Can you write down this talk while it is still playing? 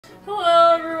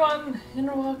Hello everyone, and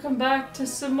welcome back to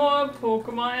some more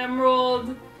Pokemon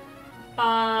Emerald.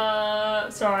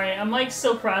 Sorry, I'm like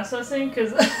still processing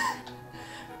because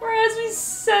whereas we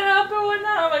set up and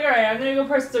whatnot, I'm like, alright, I'm gonna go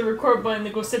press the record button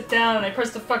to go sit down, and I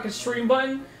pressed the fucking stream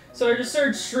button, so I just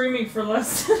started streaming for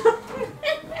less than a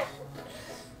minute.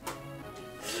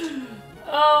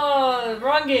 Oh,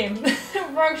 wrong game.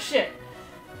 Wrong shit.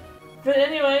 But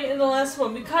anyway, in the last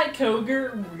one, we caught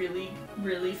Koger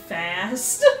really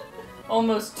fast.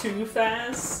 Almost too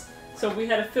fast. So we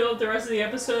had to fill up the rest of the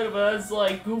episode of us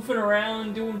like goofing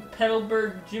around, doing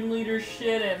Petalburg gym leader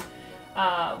shit, and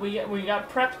we got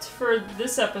prepped for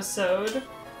this episode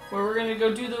where we're gonna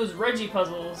go do those Reggie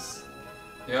puzzles.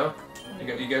 Yeah,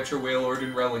 you got your Wailord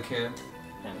and Relicanth.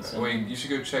 Wait, you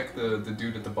should go check the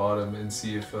dude at the bottom and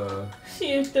see if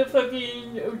see if the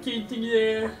fucking okay thing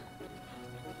there.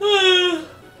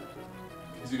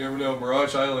 Because you never know,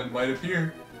 Mirage Island might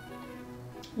appear.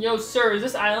 Yo, sir, is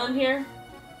this island here?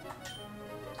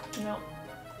 No.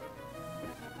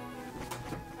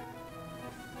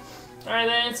 Alright,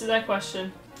 that answers that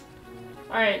question.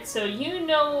 Alright, so you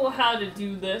know how to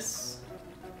do this.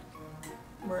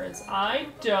 Whereas I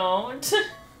don't.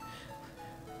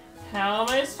 How am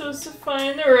I supposed to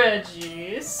find the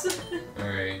Reggies?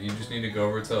 Alright, you just need to go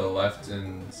over to the left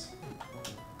and...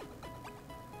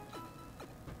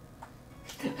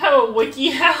 How a wiki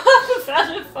how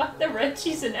how to find the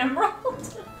Reggies in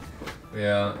Emerald?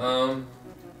 Yeah, I'm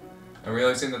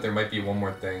realizing that there might be one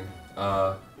more thing.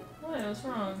 What? What's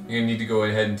wrong? You're gonna need to go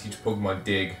ahead and teach Pokemon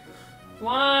Dig.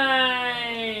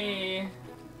 Why?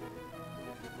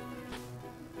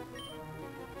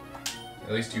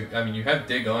 At least you have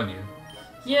Dig on you.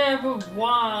 Yeah, but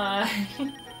why?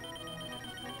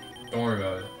 Don't worry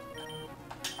about it.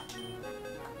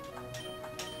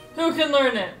 Who can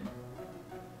learn it?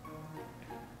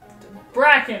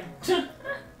 Bracken!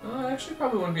 Actually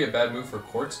probably wouldn't be a bad move for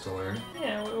Quartz to learn.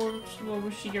 Yeah, what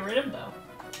would she get rid of though?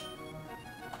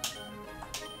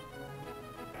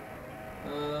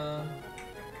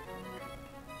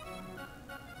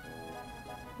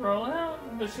 Roll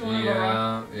out? Does she want to go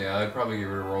wrong? Yeah, I'd probably give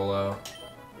her a rollout.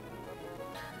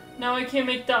 Now I can't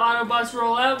make the Autobots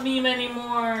roll out meme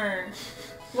anymore.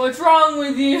 What's wrong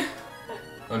with you?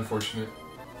 Unfortunate.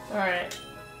 Alright.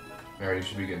 Alright, you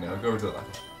should be good now. Go over to the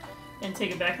left. And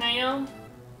take it back now, yo?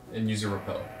 And use a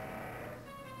repel.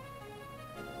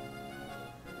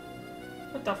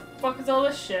 What the fuck is all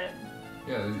this shit?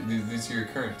 Yeah, these are your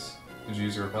currents. Did you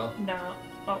use a repel? No.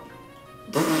 Oh.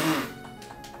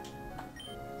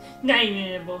 Not even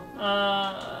able.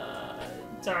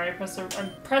 Sorry,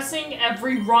 I'm pressing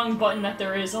every wrong button that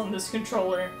there is on this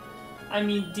controller. I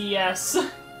mean DS.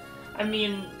 I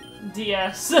mean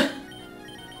DS.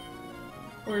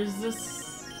 Where is this?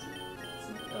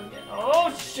 Okay.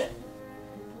 Oh shit!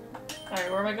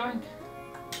 Alright, where am I going?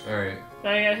 Alright.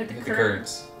 I gotta hit the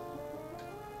currents.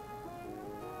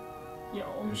 Yo.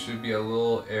 There should be a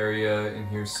little area in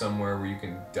here somewhere where you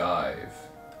can dive.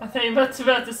 I thought you were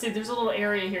about to say there's a little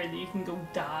area here that you can go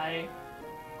die.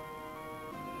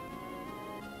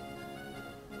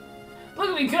 Look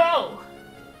at me go!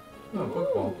 Oh,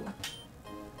 Pokeball.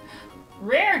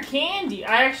 Rare candy!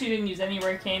 I actually didn't use any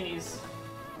rare candies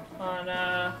on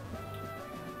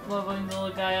leveling the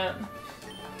little guy up.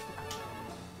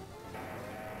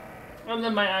 Other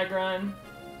than my Aggron.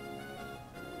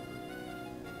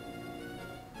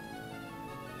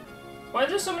 Why are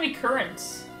there so many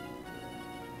currents?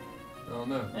 I don't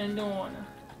know. I don't wanna.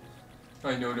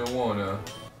 I know, don't wanna.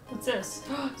 What's this?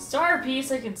 Star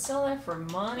piece! I can sell that for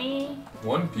money.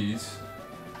 One Piece?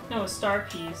 No, a star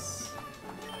piece.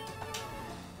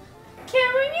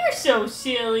 Cameron, you're so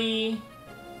silly.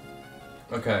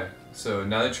 Okay, so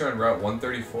now that you're on Route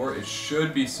 134, it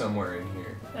should be somewhere in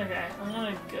here. Okay, I'm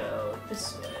gonna go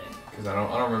this way. Because I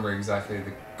don't remember exactly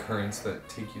the currents that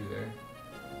take you there.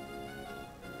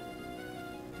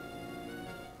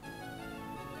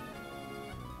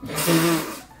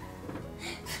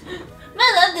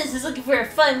 I love this is looking for a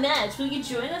fun match. Will you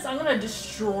join us? I'm gonna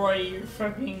destroy your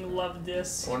fucking love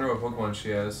disc. I wonder what Pokemon she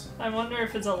has. I wonder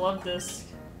if it's a love disc.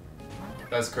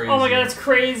 That's crazy. Oh my god, that's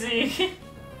crazy.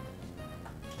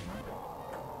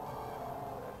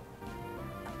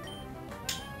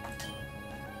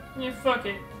 Yeah, fuck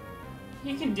it.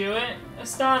 He can do it.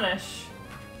 Astonish.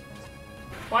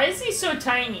 Why is he so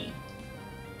tiny?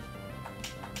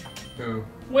 Who?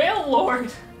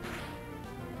 Wailord.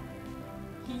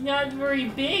 He's not very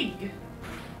big.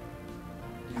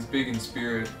 He's big in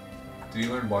spirit. Did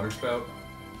you learn Water Spout?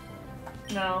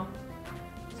 No.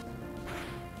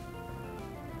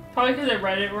 Probably because I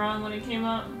read it wrong when it came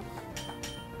up.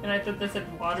 And I thought they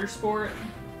said water sport.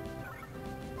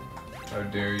 How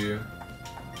dare you?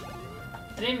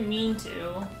 I didn't mean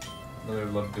to. Another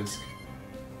love disc.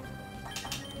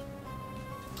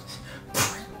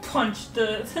 Punch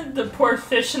the poor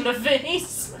fish in the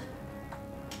face.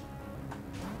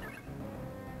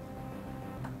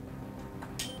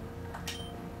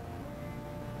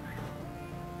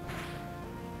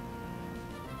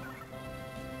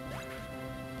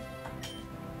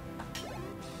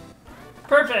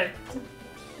 Perfect.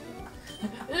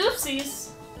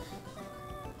 Oopsies.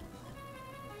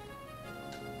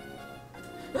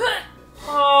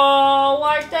 Oh,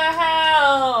 what the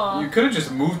hell? You could have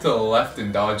just moved to the left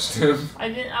and dodged him. I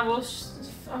didn't. I was.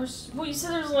 Well, you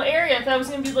said there was a little area. I thought it was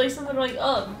gonna be like something like,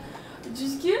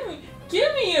 just give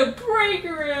me a break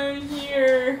around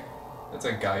here. That's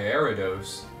a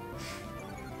Gyarados.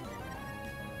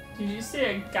 Did you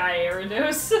say a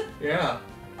Gyarados? Yeah.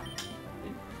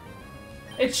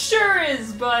 It sure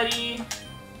is, buddy.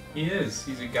 He is.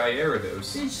 He's a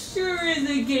Gyarados. It sure is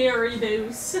a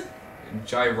Gyarados.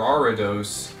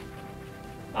 Gyarados.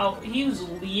 Oh, he was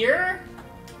Leer?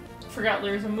 Forgot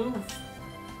Leer's a move.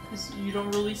 Because you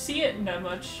don't really see it that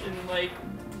much in, like,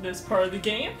 this part of the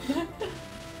game.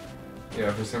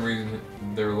 Yeah, for some reason,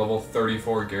 their level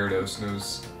 34 Gyarados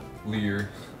knows Leer.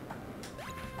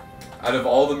 Out of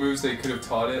all the moves they could have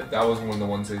taught it, that was one of the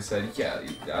ones they said, yeah,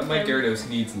 my Gyarados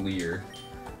needs Leer.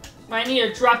 I need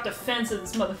to drop the fence at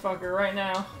this motherfucker right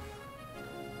now.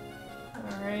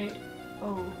 Alright.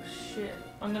 Oh, shit.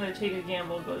 I'm gonna take a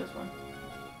gamble and go this one.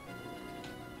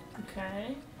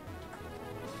 Okay.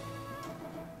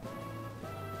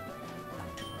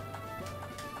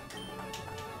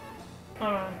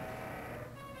 Hold on.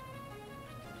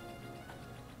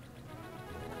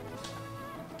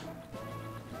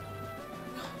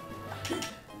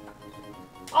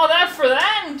 Oh, that for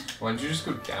that? Why don't you just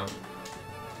go down?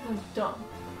 I'm dumb.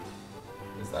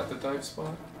 Is that the dive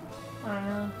spot? I don't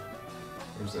know.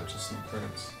 Or is that just some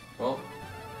currents? Well,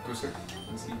 go search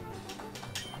and see.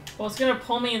 Well, it's gonna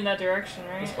pull me in that direction,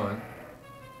 right? That's fine.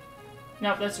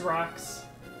 Nope, that's rocks.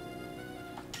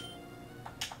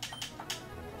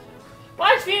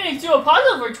 Why Phoenix do a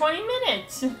puzzle for 20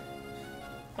 minutes?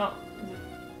 Oh.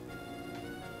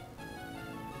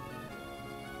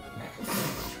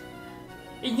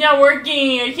 It's not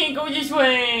working! I can't go this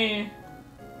way!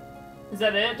 Is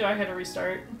that it? Do I have to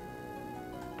restart?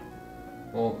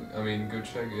 Well, I mean, go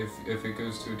check if it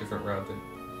goes to a different route then.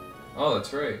 Oh,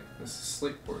 that's right. This is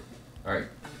Slateport. Alright.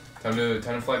 Time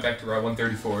to fly back to Route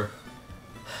 134.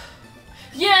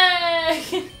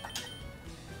 Yay!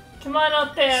 Come on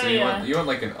out there, So you want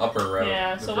like an upper route.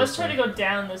 Yeah, so let's try to go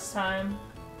down this time.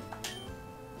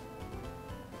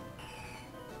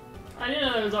 I didn't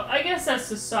know there was I guess that's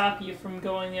to stop you from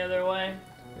going the other way.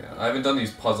 Yeah, I haven't done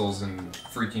these puzzles in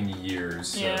freaking years.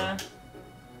 So. Yeah.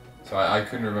 So I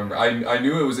couldn't remember. I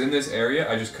knew it was in this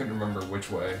area, I just couldn't remember which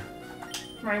way.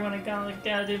 Right when I got like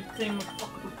goddamn thing with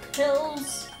fucking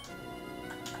pills.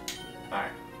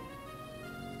 Alright.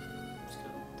 Let's go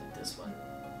take this one.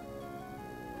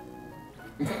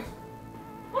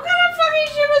 What kind of fucking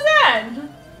shit was that?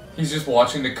 He's just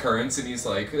watching the currents and he's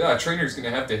like, trainer's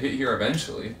gonna have to hit here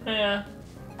eventually. Yeah.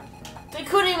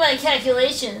 According to my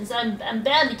calculations, I'm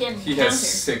bound to get He has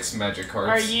 6 magic cards.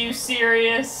 Are you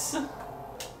serious?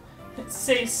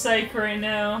 Say psych right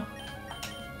now.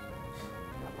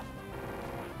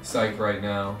 Psych right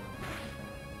now.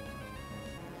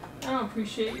 I don't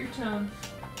appreciate your tone.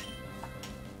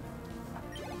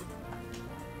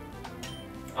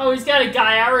 Oh, he's got a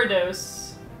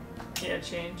Gyarados. Yeah,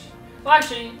 change. Well,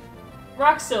 actually,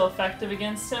 Rock's still effective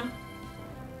against him.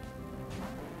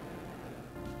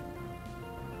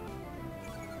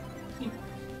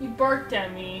 He barked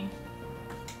at me.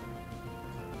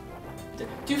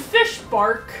 Do fish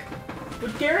bark?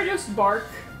 Would Gyarados bark?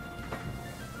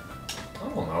 I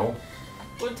don't know.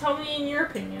 Well, tell me in your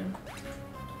opinion.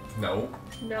 No.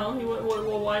 No? He would,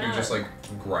 well, why not? You just like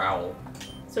growl.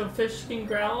 So fish can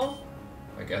growl?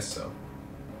 I guess so.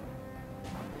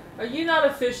 Are you not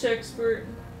a fish expert?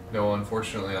 No,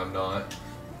 unfortunately I'm not.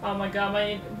 Oh my god,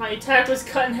 my attack was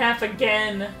cut in half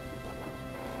again.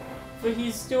 But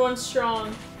he's doing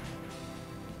strong.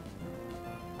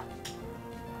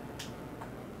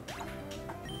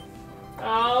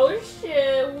 Oh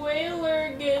shit,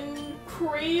 Whaler getting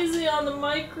crazy on the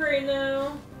mic right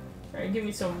now. Alright, give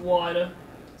me some water.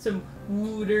 Some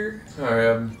water.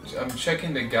 Alright, I'm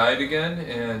checking the guide again,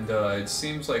 and it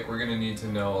seems like we're gonna need to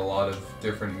know a lot of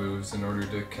different moves in order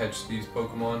to catch these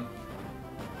Pokemon.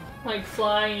 Like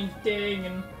fly and dig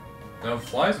and... No,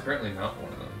 fly is apparently not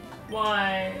one of them.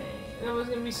 Why? That was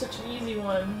gonna be such an easy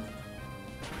one.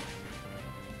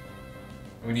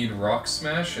 We need Rock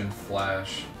Smash and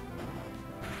Flash.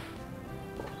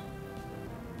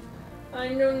 I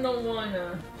don't know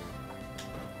wanna.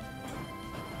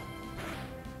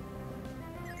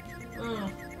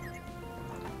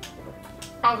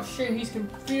 Oh shit, he's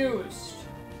confused.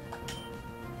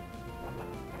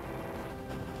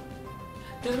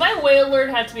 Does my whale alert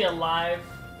have to be alive?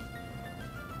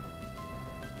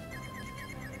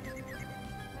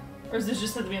 Or does this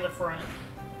just have to be in the front?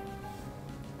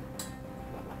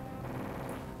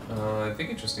 I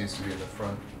think it just needs to be in the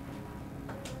front.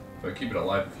 But keep it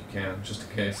alive if you can, just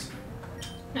in case.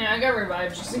 Yeah, I got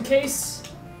revived just in case.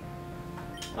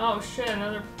 Oh shit,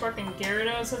 another fucking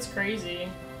Gyarados? That's crazy.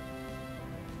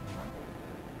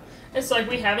 It's like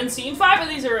we haven't seen 5 of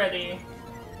these already.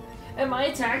 And my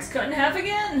attack's cut in half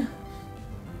again.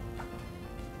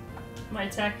 My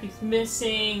attack keeps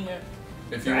missing.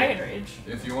 Dragon Rage.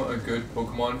 If you want a good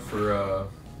Pokemon for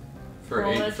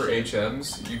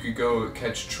HMs, you could go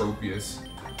catch Tropius.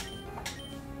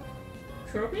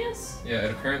 Tropius? Yeah,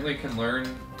 it apparently can learn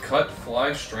Cut,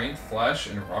 Fly, Strength, Flash,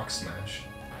 and Rock Smash.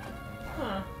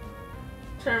 Huh.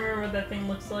 Trying to remember what that thing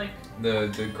looks like.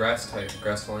 The grass type,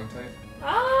 grass falling type.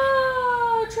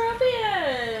 Oh,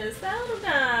 Tropius! That little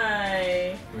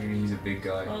guy! I mean, he's a big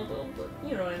guy. Oh,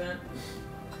 you know what I meant.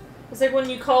 It's like when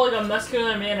you call like a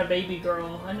muscular man a baby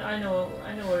girl. I know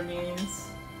what it means.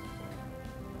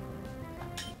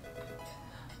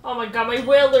 Oh my god, my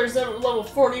Whaler's at level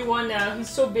 41 now. He's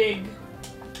so big.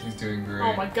 He's doing great.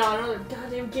 Oh my god, another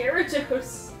goddamn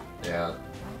Gyarados. Yeah.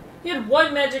 He had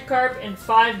 1 Magikarp and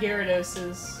 5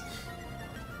 Gyaradoses.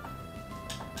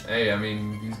 Hey, I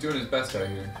mean, he's doing his best out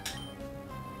here.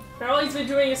 And all he's been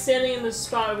doing is standing in the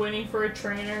spot waiting for a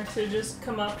trainer to just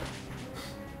come up.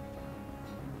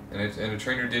 And a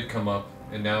trainer did come up,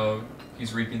 and now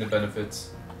he's reaping the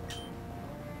benefits.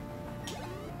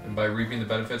 And by reaping the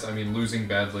benefits, I mean losing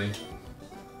badly.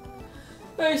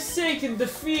 I sink in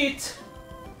defeat.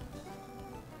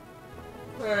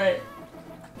 Alright.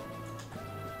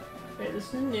 Wait,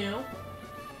 this is new.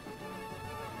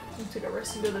 I'll take a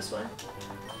rest and go this way.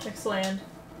 Next land.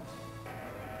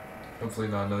 Hopefully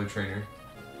not another trainer.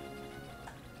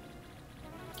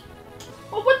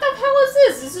 Oh, what the hell is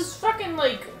this? This is fucking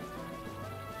like...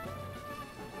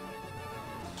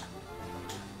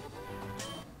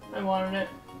 I wanted it.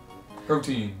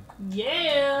 Protein.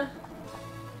 Yeah!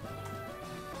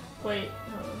 Wait,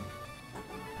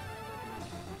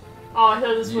 Oh, I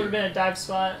thought this would have been a dive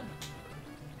spot.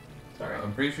 Sorry.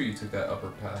 I'm pretty sure you took that upper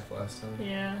path last time.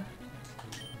 Yeah.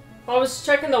 Well, I was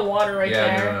checking the water right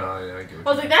there. Yeah, no, I get it. I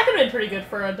was like, that could have been pretty good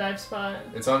for a dive spot.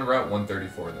 It's on Route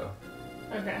 134, though.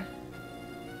 Okay.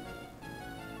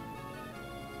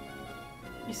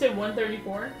 You said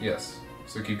 134? Yes.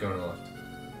 So keep going to the left.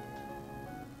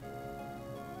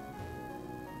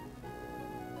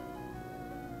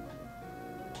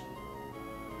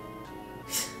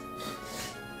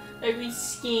 I'd be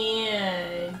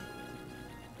scared.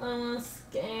 I'm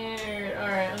scared.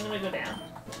 Alright, I'm gonna go down.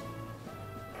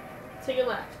 Take it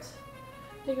left.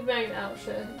 Take it back out,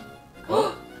 shit.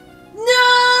 Oh.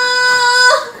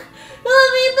 No!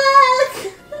 Let me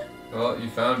back! Well, you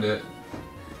found it.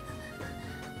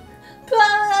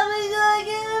 Probably gonna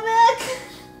get it back.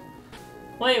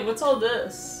 Wait, what's all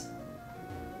this?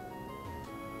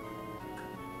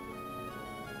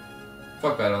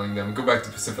 Fuck battling them. Go back to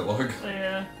Pacific Log. Oh,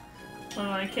 yeah. Oh,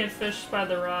 I can't fish by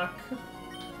the rock.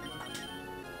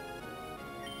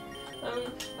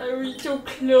 I was so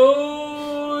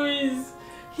close.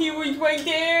 He was right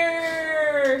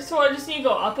there. So I just need to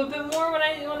go up a bit more when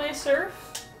I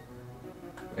surf.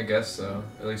 I guess so.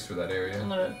 At least for that I'm area.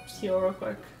 gonna heal real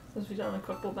quick since we've done a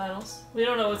couple battles. We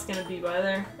don't know what's gonna be by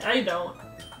there. I don't.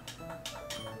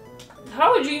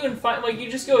 How would you even find? Like, you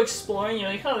just go exploring. You're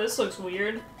like, oh, this looks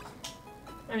weird.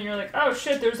 And you're like, oh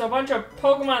shit, there's a bunch of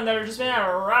Pokemon that are just made out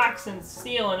of rocks and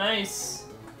steel and ice.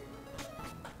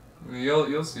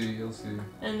 You'll see.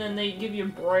 And then they give you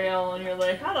braille, and you're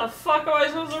like, how the fuck am I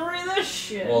supposed to read this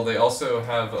shit? Well, they also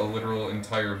have a literal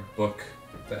entire book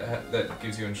that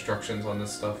gives you instructions on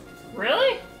this stuff.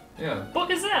 Really? Yeah. What book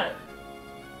is that?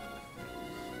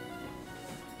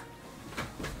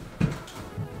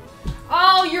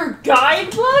 Oh, your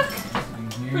guidebook?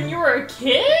 Mm-hmm. When you were a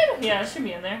kid? Yeah, it should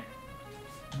be in there.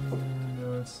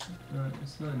 No, it's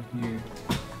not in here.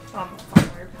 Oh, I'm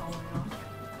fucking repelling now.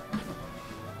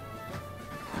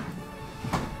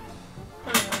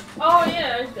 Oh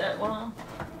yeah, that well.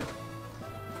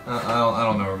 I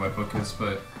don't know where my book is,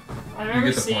 but I remember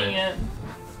get the seeing point. it.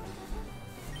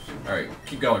 All right,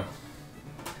 keep going.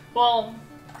 Well,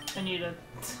 I need to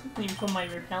put my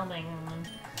repelling on.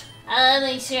 I wanna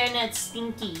make sure I'm not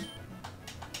stinky.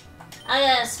 I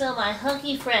gotta smell my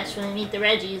hunky fresh when I meet the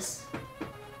Reggies.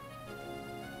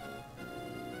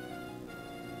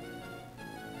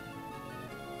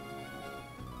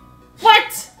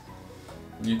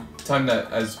 You timed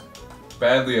that as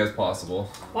badly as possible.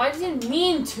 Well, I didn't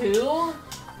mean to.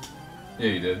 Yeah,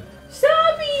 you did.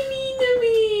 Stop being mean to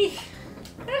me!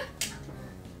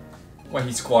 Why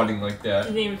he's squatting like that?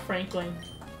 His name is Franklin.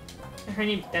 And her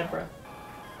name's Deborah.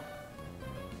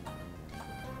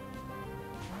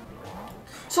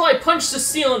 So I punched the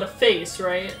seal in the face,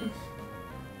 right?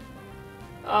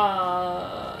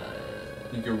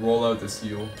 You can roll out the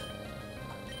seal.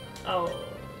 Oh,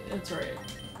 that's right.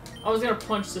 I was gonna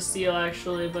punch the seal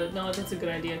actually, but no, that's a good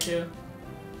idea too.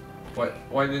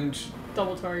 Why didn't you...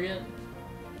 Double target.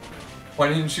 Why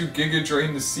didn't you Giga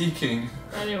Drain the Sea King?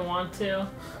 I didn't want to.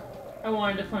 I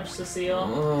wanted to punch the seal.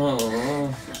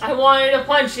 Oh. I wanted to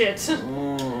punch it!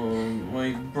 Oh,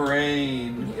 my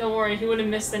brain. Don't worry, he would have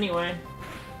missed anyway.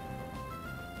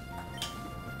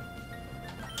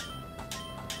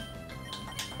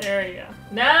 There you go.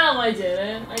 Now I did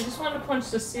it. I just wanted to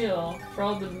punch the seal for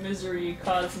all the misery it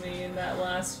caused me in that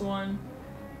last one.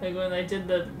 Like when I did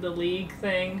the league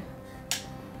thing.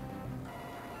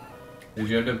 Did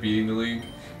you end up beating the league?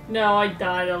 No, I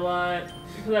died a lot.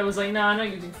 Because I was like, nah, I'm not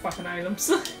using fucking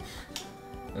items.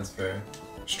 That's fair.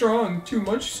 Strong, too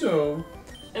much so.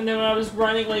 And then when I was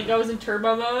running, like I was in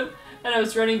turbo mode, and I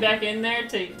was running back in there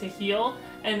to heal,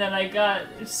 and then I got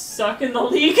stuck in the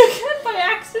league again by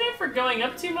accident for going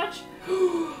up too much.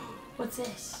 What's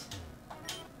this?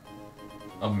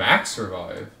 A max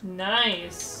revive.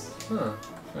 Nice. Huh.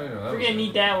 I didn't know that. We're gonna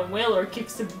need that when Whaler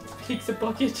kicks the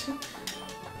bucket.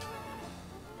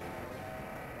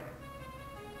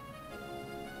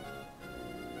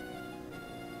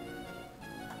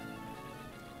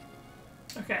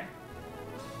 Okay.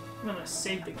 I'm gonna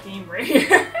save the game right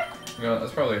here. Yeah,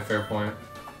 that's probably a fair point.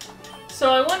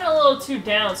 So I went a little too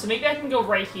down, so maybe I can go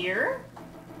right here?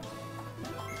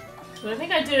 But I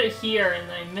think I did it here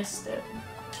and I missed it.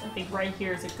 I think right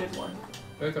here is a good one.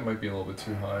 I think that might be a little bit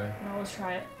too high. Now let's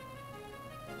try it.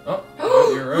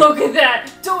 Oh, you're right. Look at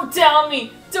that! Don't tell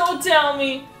me! Don't tell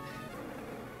me!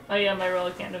 Oh yeah, my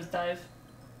relic can't dive.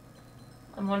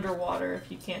 I'm underwater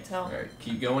if you can't tell. Alright,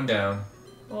 keep going down.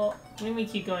 Well, what do you mean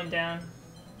keep going down?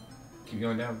 Keep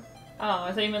going down. Oh,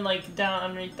 I thought you meant like down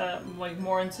underneath that, like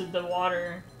more into the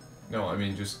water. No, I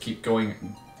mean just keep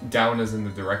going down as in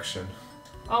the direction.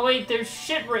 Oh wait, there's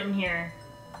shit written here.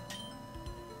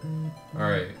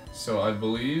 Alright, so I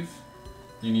believe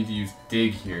you need to use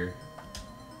dig here.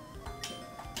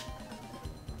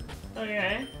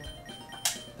 Okay.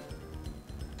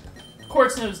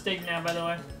 Quartz knows dig now, by the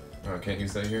way. Oh, can't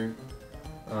use that here?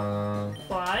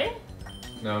 Fly?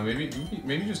 No, maybe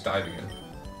just dive again.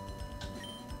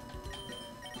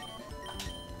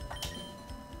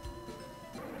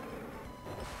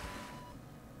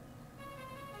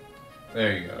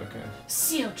 There you go, okay.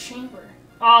 Seal chamber.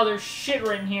 Oh, there's shit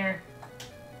written here.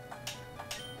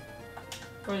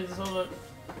 Where is this? Hold up.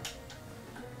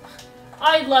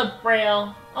 I love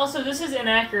Braille. Also, this is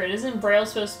inaccurate. Isn't Braille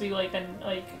supposed to be like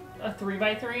a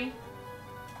 3x3?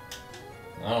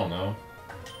 I don't know.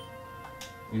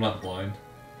 I'm not blind.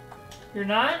 You're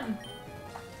not?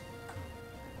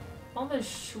 All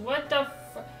this what the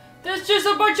f- There's just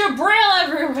a bunch of Braille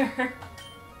everywhere!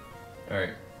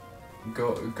 Alright.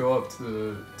 Go up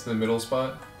to the middle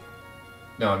spot.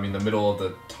 No, I mean the middle of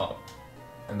the top.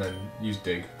 And then use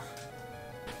dig.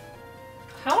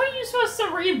 How are you supposed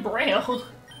to read Braille?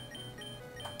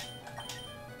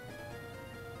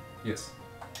 Yes.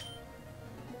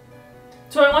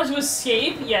 So I want to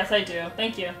escape? Yes, I do.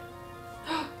 Thank you.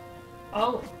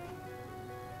 Oh.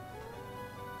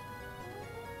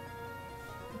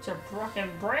 Bunch of fucking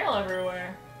Braille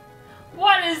everywhere.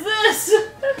 What is this?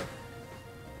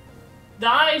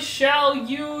 I shall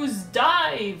use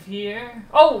dive here.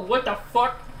 Oh, what the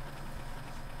fuck?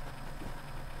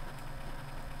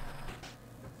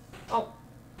 Oh.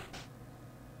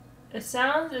 It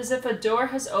sounds as if a door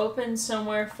has opened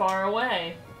somewhere far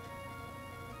away.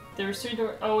 There's 3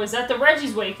 doors. Oh, is that the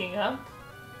Reggie's waking up?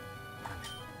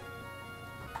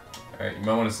 Alright, you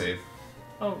might want to save.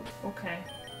 Oh, okay.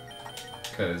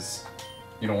 Because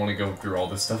you don't want to go through all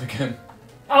this stuff again.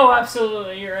 Oh,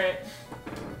 absolutely, you're right.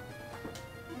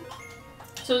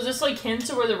 So is this like hints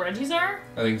of where the Reggies are?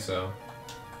 I think so.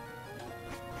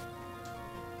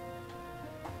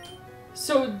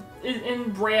 So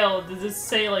in Braille, does it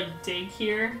say like dig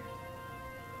here?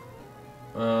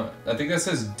 I think that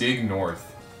says dig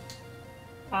north.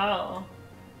 Oh.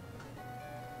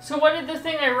 So what did the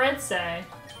thing I read say?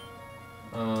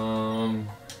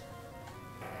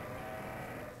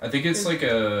 I think it's like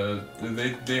a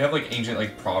they have like ancient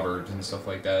like proverbs and stuff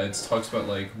like that. It talks about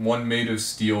like one made of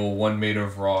steel, one made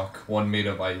of rock, one made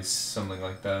of ice, something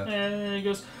like that. And then it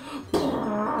goes.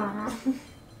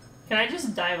 Can I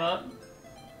just dive up?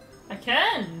 I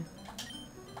can!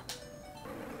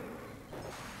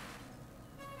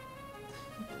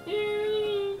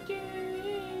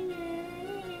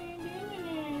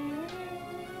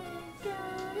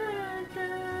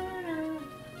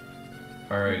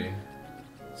 Alrighty.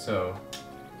 So,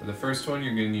 for the first one,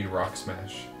 you're gonna need Rock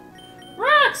Smash.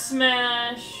 Rock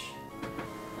Smash!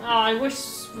 Oh, I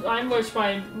wish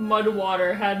my Mud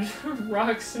Water had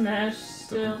Rock Smash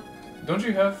still. Don't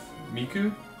you have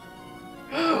Miku?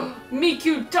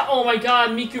 Miku! Oh my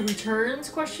god, Miku returns?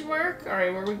 Question mark. All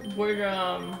right, where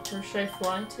should I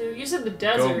fly to? You said the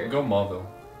desert. Go Mauville.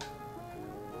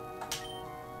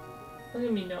 Look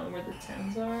at me knowing where the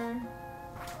Thames are.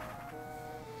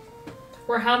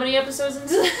 We're how many episodes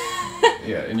into that?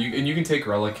 Yeah, and you can take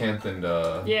Relicanth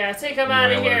and yeah, take him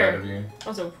out of Wailord here. out of here.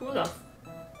 Also, who the?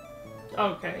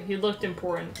 Okay, he looked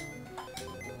important.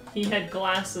 He had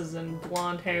glasses and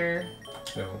blonde hair.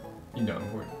 No, you know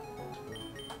important.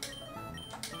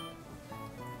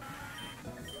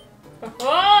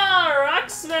 Oh, Rock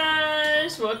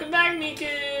Smash! Welcome back,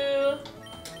 Miku!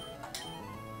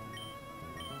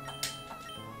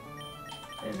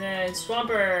 And then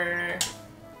Swampert.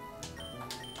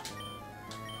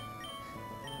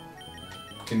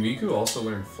 Can Miku also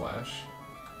learn Flash?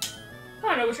 I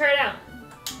don't know, we'll try it out.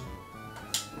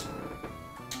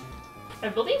 I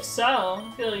believe so.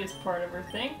 I feel like it's part of her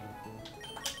thing.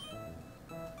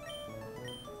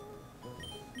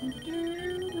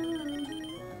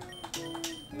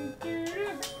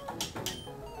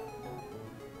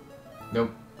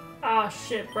 Nope. Oh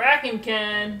shit, Bracken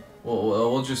can.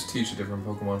 We'll just teach a different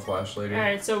Pokemon Flash later.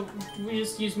 Alright, so we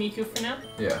just use Miku for now?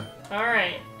 Yeah.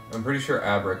 Alright. I'm pretty sure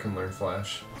Abra can learn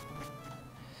Flash.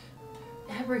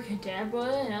 Abracadabra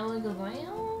and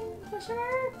Alakazam? Question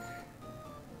mark?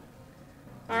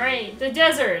 Alright, the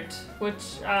desert,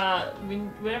 which we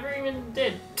never even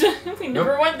did. We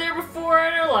never went there before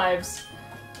in our lives.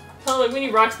 Oh look, we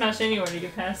need Rock Smash anywhere to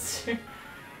get past here.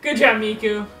 Good job,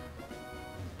 Miku.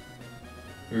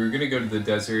 We were gonna go to the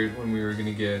desert when we were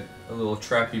gonna get a little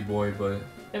trappy boy, but...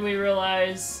 Then we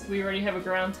realized we already have a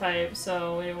ground type,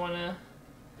 so we didn't want to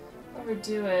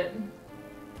overdo it.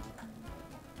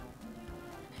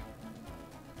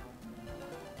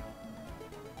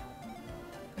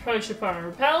 I probably should put on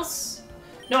repels.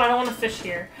 No, I don't want to fish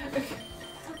here.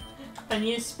 I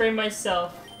need to spray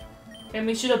myself. And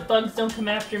make sure the bugs don't come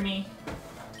after me.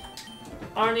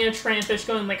 I don't need a train fish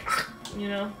going like, you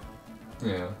know?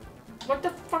 Yeah. What the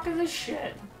fuck is this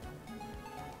shit?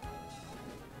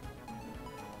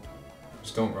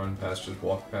 Just don't run past, just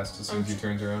walk past as soon as he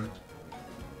turns around.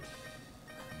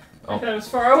 I thought it was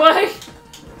far away.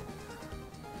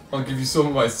 I'll give you some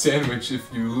of my sandwich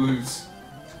if you lose.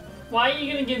 Why are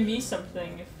you gonna give me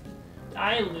something if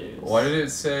I lose? Why did it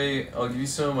say, I'll give you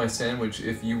some of my sandwich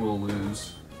if you will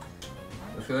lose?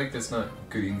 I feel like that's not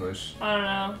good English. I don't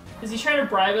know. Is he trying to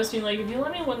bribe us, being like, if you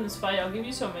let me win this fight, I'll give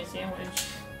you some of my sandwich?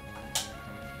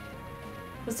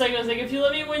 It's like, I was like, if you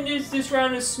let me win this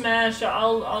round of Smash,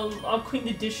 I'll clean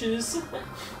the dishes.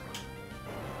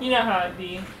 You know how it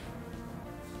be.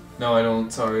 No, I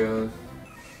don't. Sorry. You're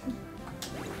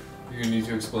gonna need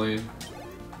to explain.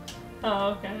 Oh,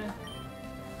 okay.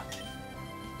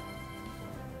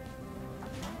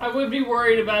 I would be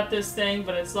worried about this thing,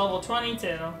 but it's level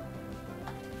 22.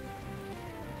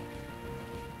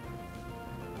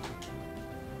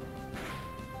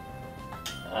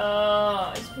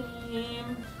 Ice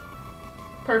Beam.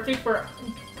 Perfect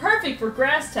for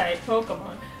grass type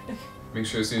Pokemon. Make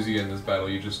sure as soon as you get in this battle,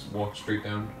 you just walk straight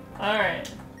down.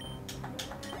 Alright.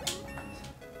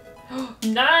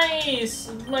 Nice!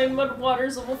 My Mud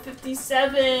Water's level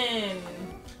 57!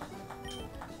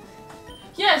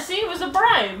 Yeah, see, it was a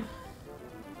bribe!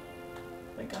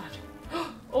 Oh my god.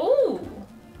 Oh!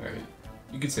 Alright.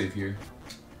 You can save here.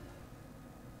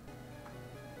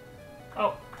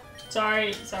 Oh.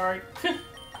 Sorry.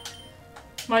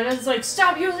 My dad's like,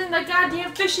 stop using the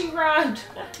goddamn fishing rod!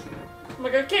 I'm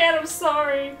like, I can't, I'm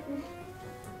sorry.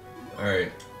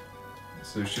 Alright.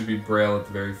 So there should be Braille at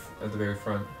the very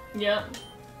front. Yep.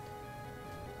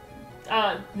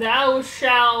 Thou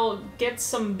shall get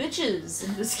some bitches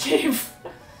in this cave.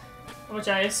 Which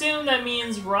I assume that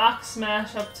means Rock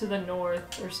Smash up to the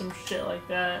north or some shit like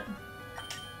that.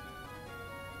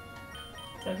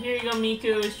 So here you go,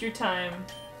 Miku, it's your time.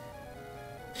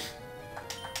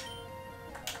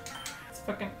 It's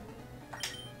fucking...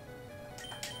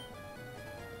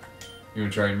 You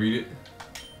wanna try and read it?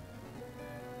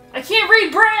 I can't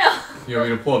read Braille! You want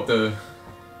me to pull up the...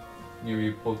 You want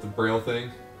me to pull up the Braille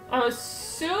thing? I'm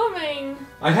assuming...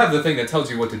 I have the thing that tells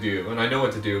you what to do, and I know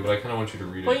what to do, but I kinda want you to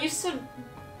read it. Well, you said...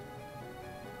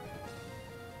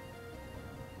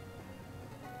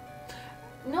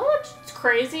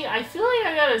 crazy? I feel like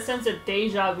I got a sense of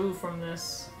deja vu from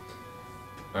this.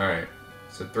 Alright.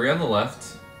 So 3 on the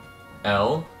left.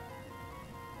 L.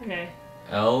 Okay.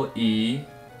 L-E.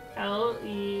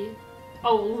 L-E...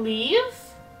 Oh, leave?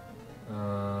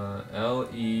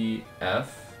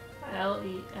 L-E-F.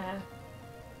 L-E-F.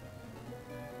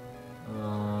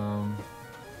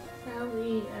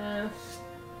 L-E-F...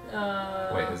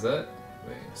 Wait, is that...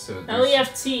 Wait, so there's...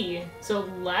 L-E-F-T. So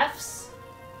lefts?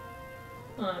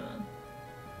 I don't know.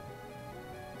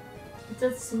 It's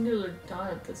that singular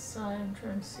dot at the side I'm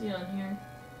trying to see on here.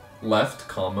 Left,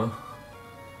 comma.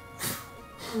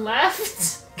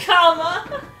 Left,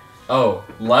 comma. Oh,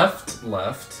 left.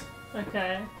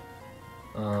 Okay.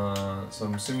 So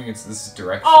I'm assuming this is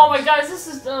directions. Oh my guys, this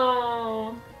is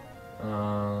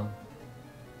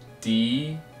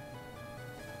D.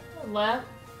 Left.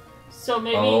 So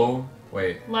maybe. Oh,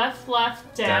 wait. Left,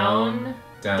 down.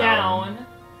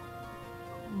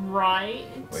 Right.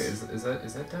 Wait, is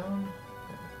that down?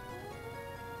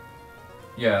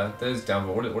 Yeah, that is down.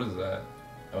 But what is that?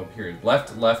 Oh, period.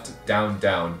 Left,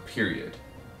 down, period.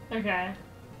 Okay.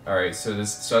 All right, so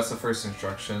that's the first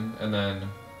instruction, and then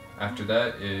after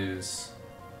that is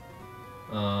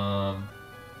what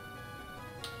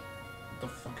the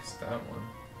fuck is that one?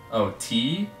 Oh,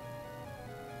 T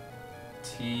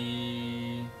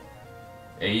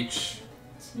H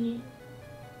E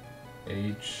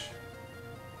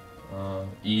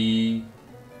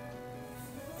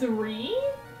 3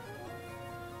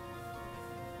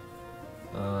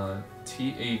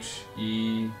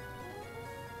 T-H-E-N,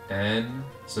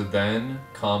 so then,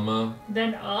 comma,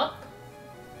 then up,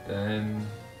 then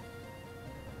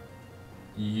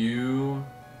U-S-E,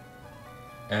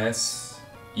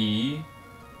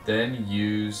 then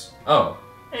use, oh,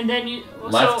 and then you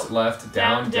left,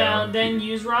 down, then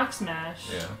use rock smash.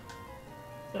 Yeah.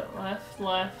 So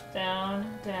left,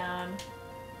 down,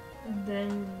 and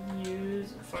then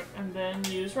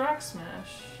use rock smash.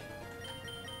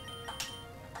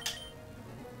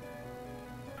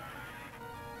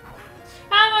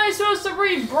 How am I supposed to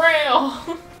read Braille?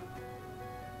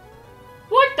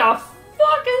 What the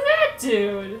fuck is that,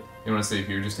 dude? You want to save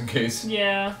here just in case?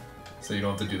 Yeah. So you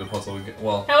don't have to do the puzzle again.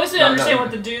 Well, I always didn't understand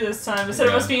what to do this time. Instead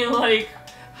of us being like,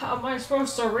 how am I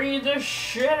supposed to read this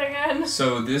shit again?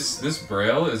 So this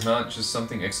Braille is not just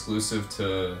something exclusive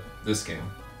to this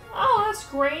game. Oh, that's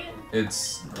great.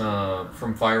 It's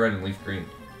from Fire Red and Leaf Green.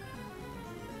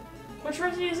 Which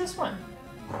recipe is this one?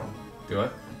 Do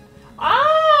what?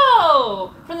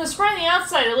 Oh! From the sprite on the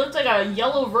outside, it looked like a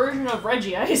yellow version of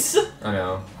Reggie Ice. I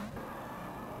know.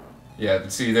 Yeah,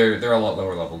 but see, they're a lot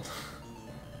lower leveled.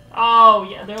 Oh,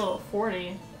 yeah, they're level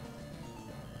 40.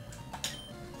 I'm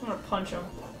gonna punch him.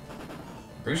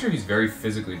 Pretty sure he's very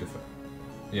physically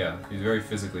Yeah, he's very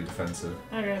physically defensive.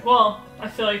 Okay, well, I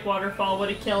feel like Waterfall would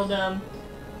have killed him.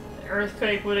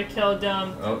 Earthquake would have killed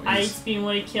him. Oh, Ice Beam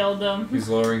would have killed him. He's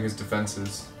lowering his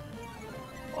defenses.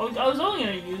 I was only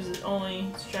gonna use it, only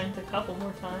strength a couple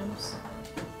more times.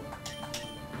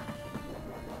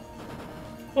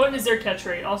 What is their catch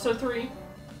rate? Also 3?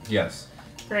 Yes.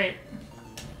 Great.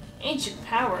 Ancient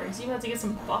Power. Is he about to get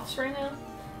some buffs right now?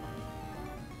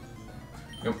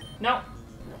 Nope. Nope.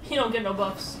 He don't get no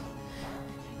buffs.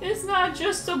 It's not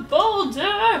just a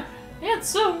boulder!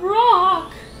 It's a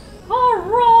rock! A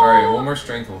rock! Alright, one more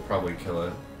strength will probably kill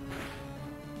it.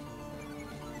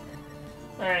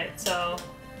 Alright, so...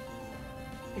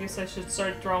 I guess I should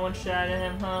start throwing shit at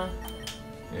him, huh?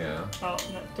 Yeah. Oh,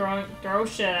 no, throw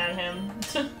shit at him.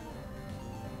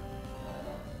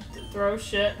 Throw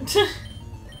shit.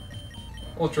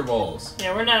 Ultra Balls.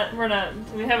 Yeah,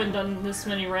 we haven't done this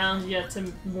many rounds yet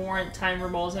to warrant timer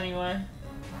balls anyway.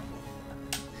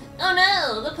 Oh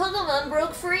no, the Pokemon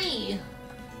broke free!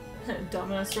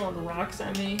 Dumbass throwing rocks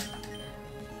at me.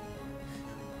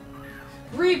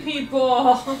 Repeat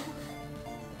ball!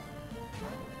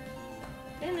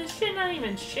 Damn, this shit not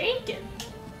even shaking.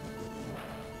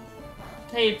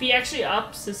 Hey, if he actually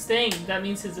ups his thing, that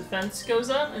means his defense goes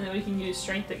up, and then we can use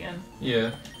strength again.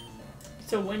 Yeah.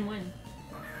 It's a win-win.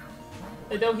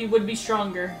 Although he would be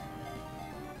stronger.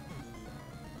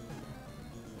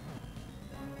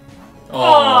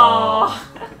 Aww.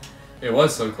 It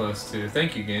was so close too.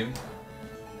 Thank you, game.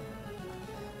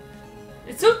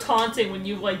 It's so taunting when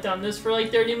you've like done this for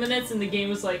like 30 minutes and the game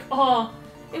was like, oh,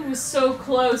 it was so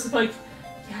close. It's like,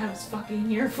 yeah, I was fucking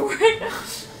here for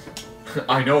it.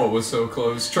 I know it was so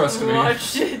close, trust me.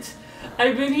 Watch it.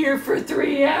 I've been here for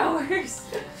 3 hours.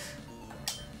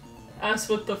 Us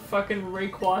with the fucking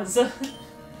Rayquaza.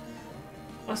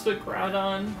 Us with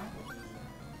Groudon.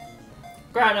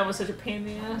 Groudon was such a pain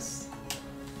in the ass.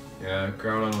 Yeah,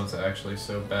 Groudon was actually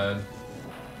so bad.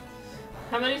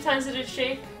 How many times did it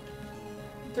shake?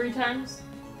 3 times?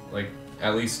 Like,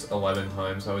 at least 11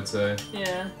 times, I would say.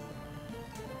 Yeah.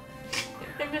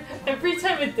 And every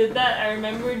time it did that, I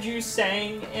remembered you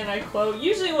saying, and I quote,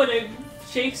 usually when it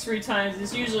shakes 3 times,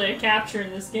 it's usually a capture in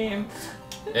this game.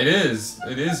 It is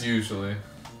usually.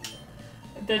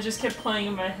 That just kept playing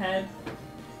in my head.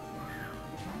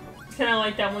 It's kind of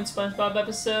like that one SpongeBob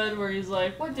episode where he's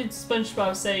like, what did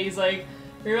SpongeBob say? He's like,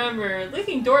 remember,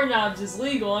 licking doorknobs is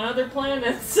legal on other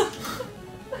planets.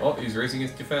 Oh, he's raising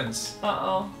his defense.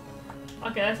 Uh-oh.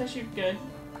 Okay, that's actually good.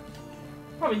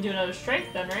 Probably do another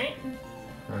strike then, right?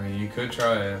 I mean, you could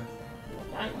try it.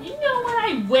 You know what?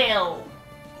 I will!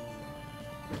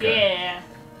 Okay. Yeah.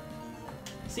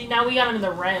 See, now we got him in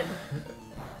the red.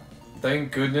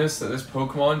 Thank goodness that this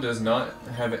Pokemon does not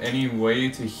have any way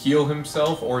to heal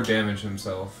himself or damage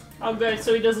himself. Oh good,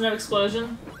 so he doesn't have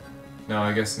explosion? No,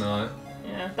 I guess not.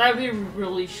 Yeah, that'd be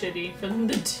really shitty for them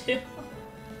to do.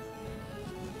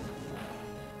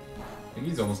 I think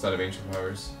he's almost out of Ancient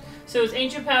Powers. So it's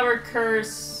Ancient Power,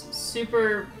 Curse,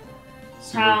 Super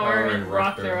Power, and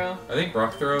Rock Throw. I think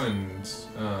Rock Throw and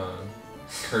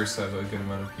Curse have a good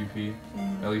amount of PP.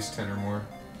 At least 10 or more.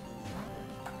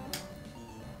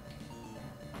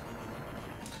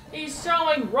 He's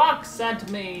throwing rocks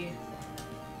at me!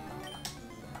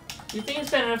 You think it's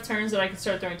been enough turns that I can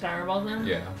start throwing Timer Balls now?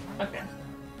 Yeah. Okay.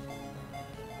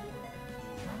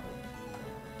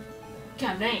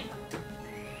 God dang.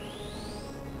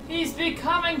 He's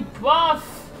becoming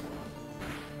buff!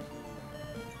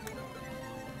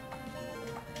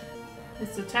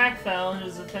 His attack fell and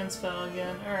his defense fell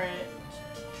again. Alright.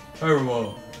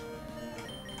 Fireball.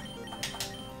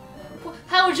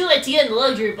 How would you like to get in the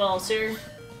luxury ball, sir?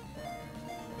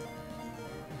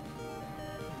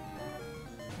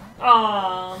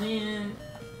 Aw, man.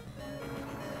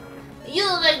 You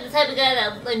look like the type of guy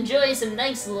that enjoys some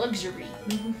nice luxury.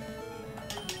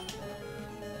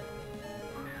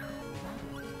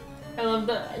 I love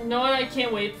the. You know what I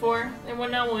can't wait for? And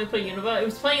when we play Unova, it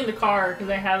was playing in the car because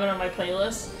I have it on my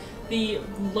playlist. The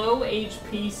low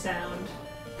HP sound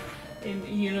in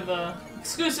Unova,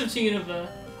 exclusive to Unova.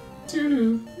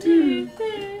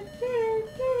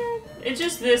 It's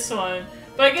just this one.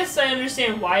 But I guess I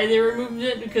understand why they removed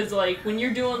it, because like when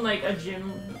you're doing like a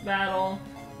gym battle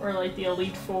or like the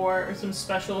Elite Four or some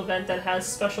special event that has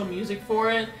special music for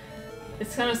it,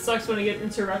 it kind of sucks when you get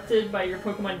interrupted by your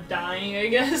Pokemon dying, I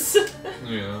guess.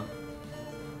 Yeah.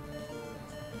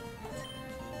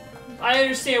 I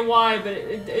understand why, but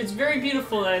it's very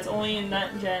beautiful that it's only in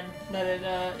that gen that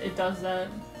it does that.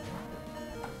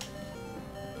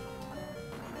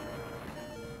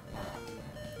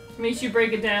 It makes you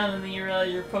break it down and then you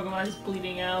realize your Pokemon is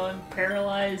bleeding out and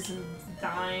paralyzed and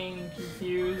dying and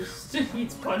confused.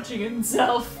 He's punching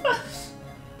himself.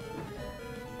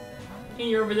 And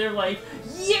you're over there like,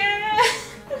 yeah!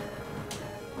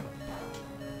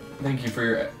 Thank you for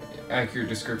your accurate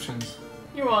descriptions.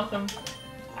 You're welcome.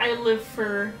 I live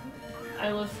for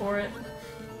it.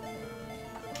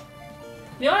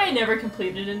 You know what I never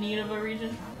completed in the Unova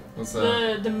region? What's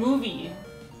that? The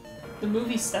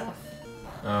movie stuff.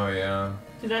 Oh yeah.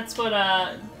 Cause that's what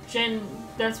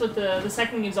that's what the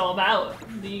second game's all about.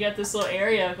 You got this little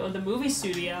area of the movie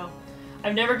studio.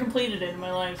 I've never completed it in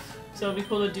my life, so it'd be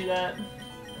cool to do that.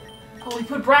 Oh, we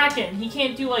put Bracken. He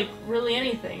can't do like really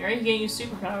anything, right? He can't use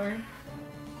superpower.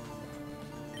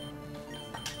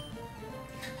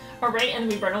 All right, and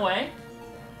we run away.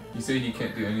 You say he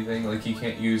can't do anything? Like he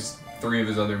can't use 3 of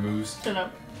his other moves? Shut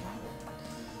up.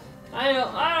 I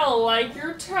don't like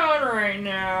your tone right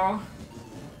now.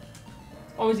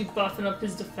 Always he buffing up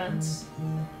his defense.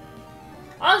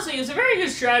 Honestly, it's a very good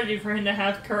strategy for him to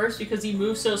have Curse because he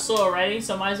moves so slow already,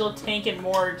 so might as well tank it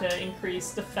more to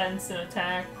increase defense and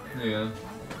attack. Yeah.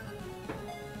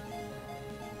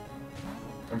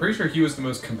 I'm pretty sure he was the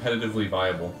most competitively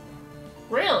viable.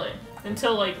 Really?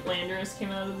 Until, like, Landorus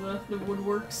came out of the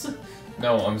woodworks?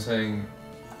 No, I'm saying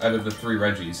out of the 3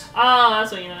 Reggies. Oh,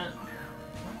 that's what you meant.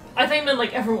 I think meant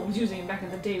like everyone was using it back in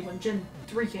the day when Gen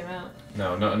 3 came out.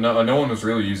 No one was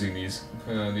really using these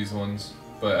ones.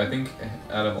 But I think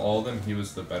out of all of them, he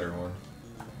was the better one.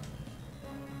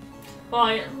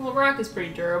 Well, Rock is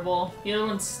pretty durable. The other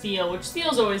one's Steel, which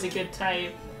Steel's always a good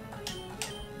type.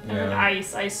 And then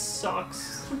Ice. Ice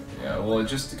sucks. Yeah, well, it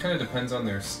just kind of depends on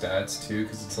their stats, too,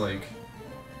 because it's like...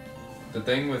 The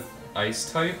thing with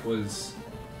Ice type was...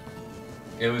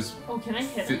 It was... Oh, can I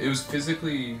hit it? It was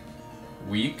physically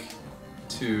weak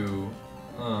to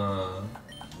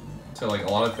to like a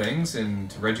lot of things,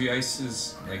 and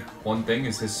Regice's like one thing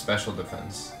is his special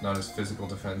defense, not his physical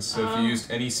defense. So if you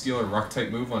used any steel or rock type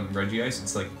move on Regice,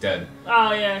 it's like dead.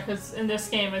 Oh yeah, because in this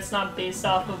game it's not based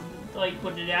off of like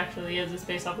what it actually is. It's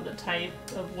based off of the type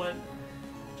of what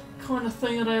kind of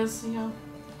thing it is. You know.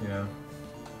 Yeah.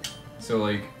 So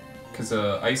like, because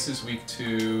ice is weak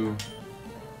to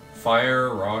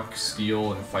fire, rock,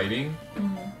 steel, and fighting,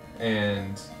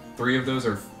 and 3 of those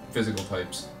are physical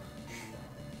types.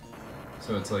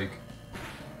 So it's like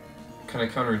kind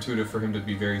of counterintuitive for him to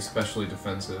be very specially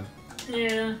defensive.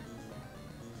 Yeah.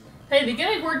 Hey, the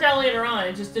gimmick worked out later on.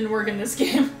 It just didn't work in this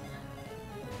game.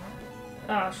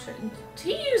 Oh shit.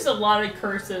 He used a lot of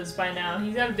curses by now.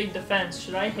 He's got a big defense.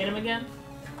 Should I hit him again?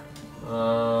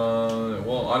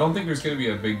 Well, I don't think there's going to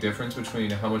be a big difference between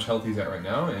how much health he's at right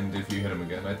now and if you hit him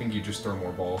again. I think you just throw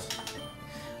more balls.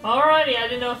 Alrighty, I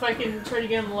didn't know if I can try to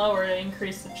get him lower to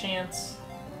increase the chance.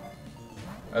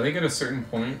 I think at a certain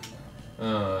point,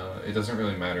 it doesn't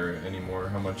really matter anymore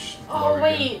how much Oh lower you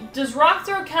wait, does rock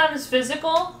throw count as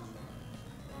physical?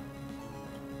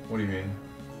 What do you mean?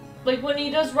 Like when he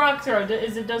does rock throw,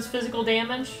 it does physical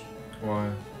damage? Why?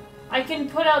 I can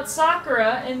put out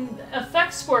Sakura and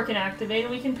Effect Spore can activate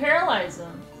and we can paralyze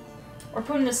him. Or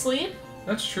put him to sleep?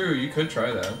 That's true, you could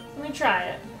try that. Let me try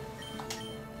it.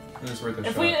 It's worth a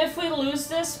shot. If we lose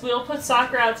this, we'll put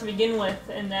Sakura out to begin with,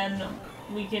 and then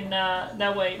we can,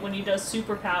 that way, when he does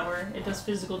superpower, it does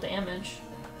physical damage.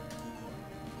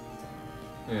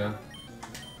 Yeah.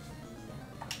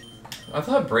 I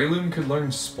thought Breloom could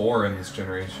learn Spore in this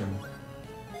generation.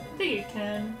 I think it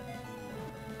can.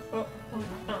 Oh,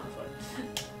 fuck.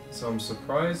 So I'm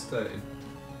surprised that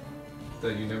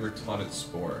you never taught it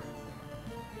Spore.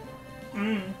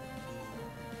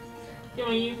 Yeah,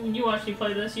 when you watch me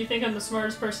play this, you think I'm the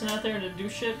smartest person out there to do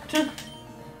shit?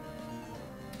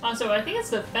 Also, I think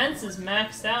its defense is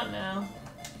maxed out now.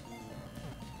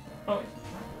 Oh, wait.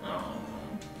 Oh.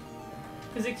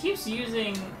 Because it keeps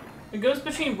using... It goes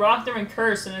between Rock Throw and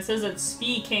Curse, and it says that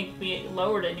speed can't be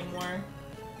lowered anymore.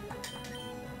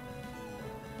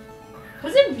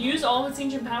 Has it used all of its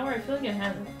ancient power? I feel like it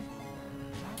hasn't.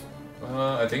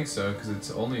 I think so, because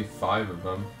it's only 5 of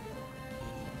them.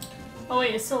 Oh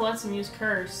wait, it still lets him use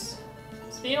Curse.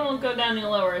 Speed won't go down any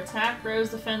lower. Attack rose,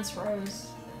 defense rose.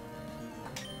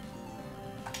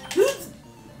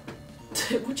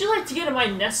 Would you like to get in my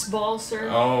nest ball, sir?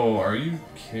 Oh, are you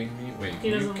kidding me? Wait,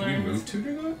 can you move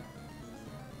tutor that?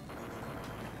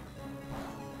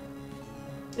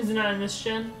 Is it not in this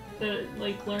gen that it,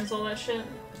 like, learns all that shit?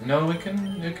 No, it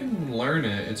can learn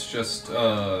it. It's just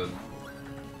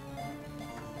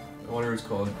whatever it's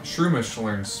called. Shroomish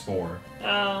learns Spore.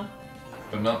 Oh.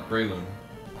 But not Breloom.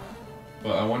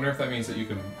 But I wonder if that means that you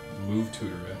can move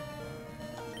tutor it.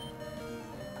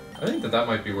 I think that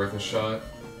might be worth a shot.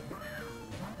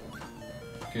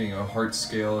 Getting a heart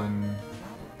scale and...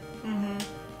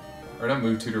 Or not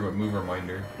move tutor, but move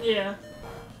reminder. Yeah.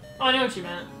 Oh, I know what you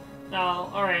meant.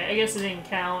 Oh, alright, I guess it didn't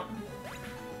count.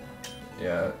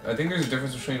 Yeah, I think there's a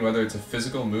difference between whether it's a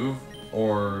physical move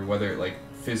or whether it, like,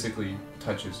 physically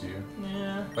touches you.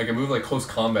 Yeah. Like, a move like Close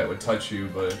Combat would touch you,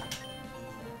 but...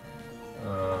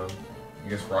 I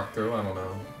guess Rock Throw? I don't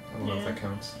know. I don't know if that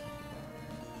counts.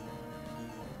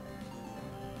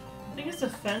 I think its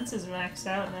defense is maxed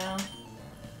out now.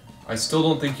 I still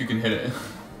don't think you can hit it.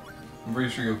 I'm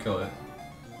pretty sure you'll kill it.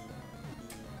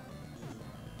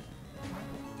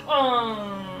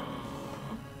 Oh.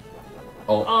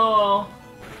 Oh.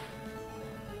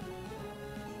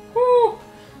 Whew.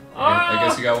 I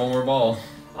guess you got one more ball.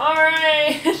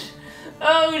 Alright.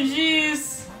 Oh,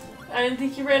 jeez. I didn't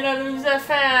think you ran out of moves that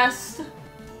fast.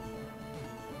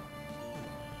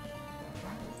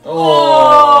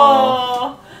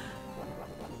 Oh.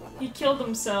 He killed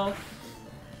himself.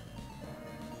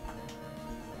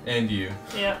 And you.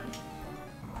 Yep.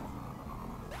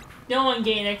 No one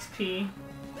gain XP.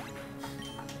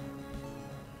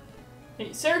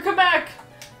 Hey, sir, come back!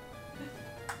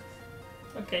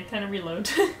 Okay, time to reload.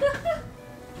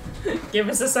 Give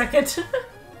us a second.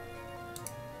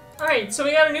 Alright, so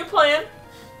we got a new plan.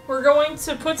 We're going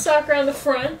to put Sakura on the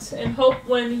front and hope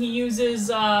when he uses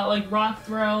like Rock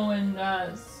Throw and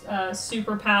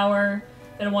Superpower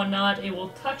and whatnot, it will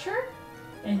touch her.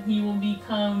 And he will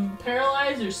become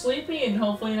paralyzed or sleepy and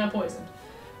hopefully not poisoned.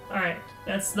 Alright,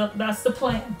 that's the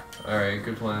plan. Alright,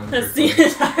 good plan. That's the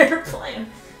entire plan.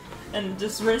 And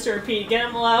just rinse and repeat. Get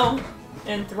him low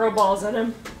and throw balls at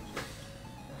him.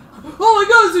 Oh my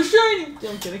god, it's a shiny!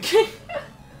 Don't get it.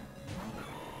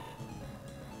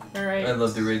 Alright. I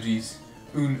love the Regis.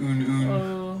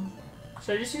 Should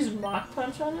I just use Rock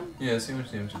Punch on him? Yeah, see how much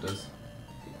damage it does.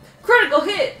 Critical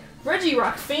hit!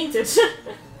 Regirock fainted.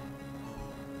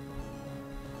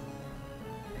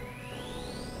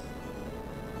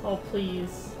 Oh,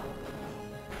 please.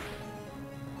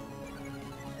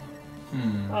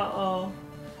 Uh-oh.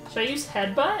 Should I use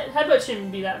Headbutt? Headbutt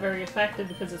shouldn't be that very effective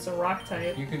because it's a rock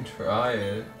type. You can try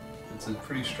it. It's a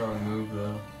pretty strong move,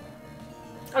 though.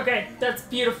 Okay, that's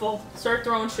beautiful. Start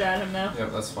throwing shit at him now.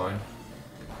 Yep, that's fine.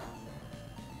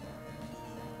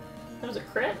 That was a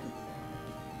crit.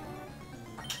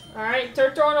 Alright,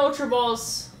 start throwing Ultra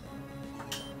Balls.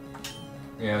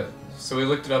 Yeah, so we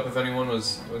looked it up if anyone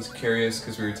was curious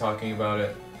because we were talking about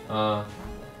it.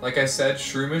 Like I said,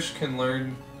 Shroomish can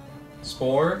learn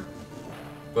Spore,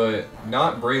 but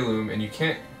not Breloom, and you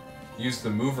can't use the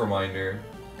move reminder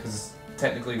because it's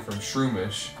technically from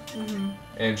Shroomish.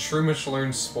 And Shroomish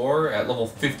learns Spore at level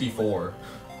 54.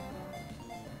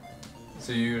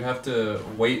 So you'd have to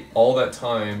wait all that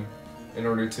time in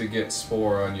order to get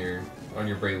Spore on your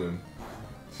Breloom.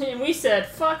 And we said,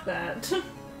 fuck that.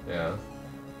 Yeah.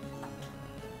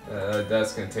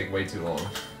 That's gonna take way too long.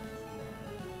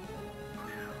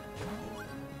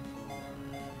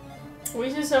 We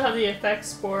just still have the effect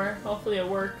Spore. Hopefully it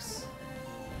works.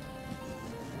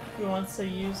 He wants to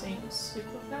use a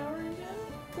superpower again?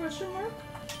 Question mark?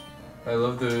 I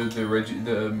love the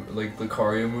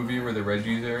Lucario movie where the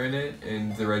Reggies are in it,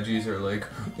 and the Reggies are like,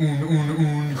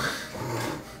 un.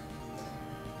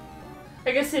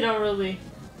 I guess they don't really...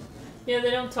 Yeah, they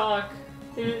don't talk.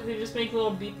 They just make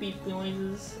little beep beep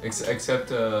noises. Except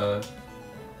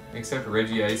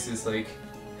Reggie Ice is like,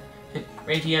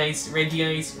 Reggie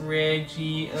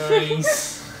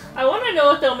Ice. I want to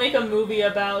know if they'll make a movie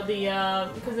about the,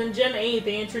 because in Gen 8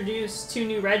 they introduced 2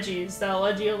 new Reggies, the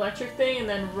Reggie Electric thing and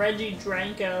then Reggie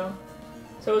Dranko.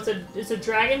 So it's a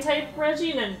Dragon type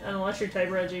Reggie and an Electric type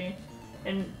Reggie.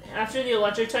 And after the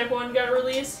Electric type one got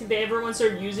released, everyone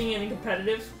started using it in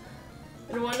competitive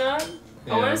and whatnot.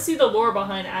 Yeah. I want to see the lore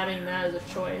behind adding that as a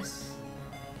choice.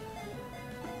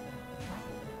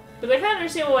 But I kind of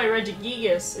understand why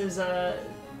Regigigas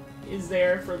is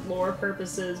there for lore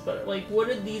purposes, but like, what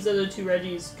did these other 2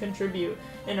 Reggies contribute?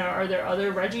 And are there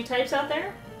other Reggie types out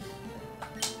there?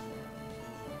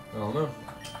 I don't know.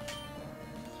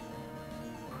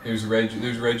 There's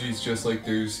Reggies just like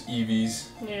there's Eevees.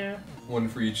 Yeah. One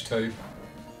for each type.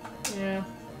 Yeah.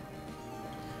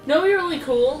 No, it'd be really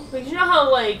cool. Like, you know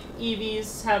how like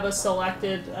Eevees have a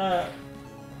selected, are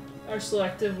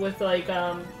selective with like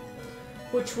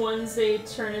which ones they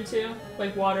turn into,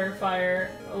 like water,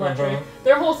 fire, electric.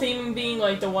 Their whole theme being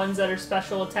like the ones that are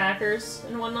special attackers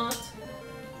and whatnot.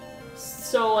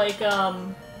 So like, I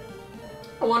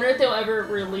wonder if they'll ever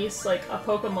release like a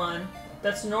Pokemon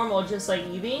that's normal, just like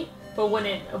Eevee, but when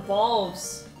it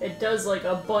evolves, it does like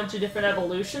a bunch of different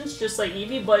evolutions, just like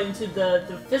Eevee, but into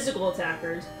the physical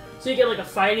attackers. So you get like a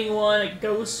fighting one, a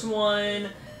ghost one,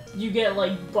 you get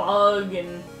like bug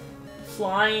and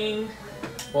flying.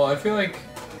 Well, I feel like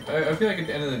at the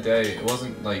end of the day, it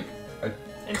wasn't like a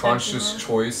conscious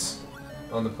choice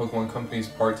on the Pokemon Company's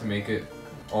part to make it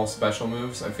all special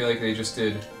moves. I feel like they just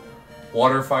did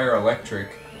Water, Fire,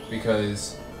 Electric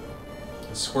because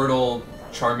Squirtle,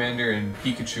 Charmander, and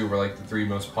Pikachu were like the 3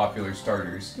 most popular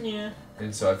starters. Yeah.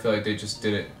 And so I feel like they just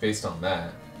did it based on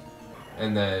that.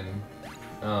 And then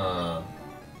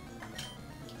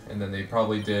they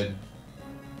probably did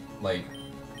like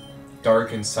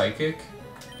Dark and Psychic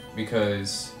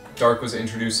because Dark was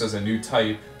introduced as a new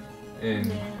type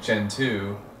in Gen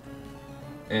 2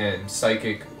 and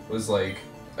Psychic was like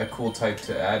a cool type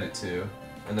to add it to.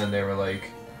 And then they're like,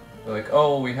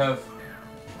 oh, we have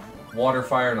Water,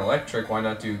 Fire, and Electric, why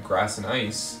not do Grass and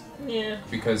Ice? Yeah.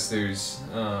 Because there's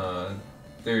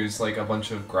like a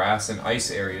bunch of grass and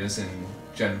ice areas in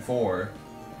Gen 4.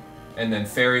 And then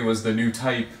Fairy was the new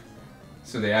type,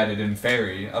 so they added in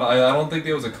Fairy. I don't think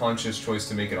there was a conscious choice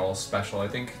to make it all special. I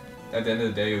think at the end of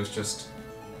the day it was just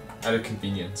out of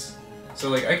convenience. So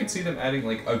like I could see them adding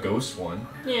like a ghost one.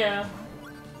 Yeah.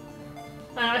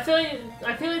 I feel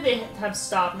like they have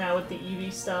stopped now with the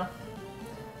Eevee stuff.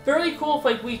 Very cool if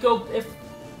like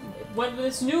when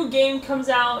this new game comes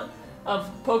out of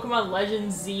Pokemon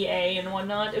Legends ZA and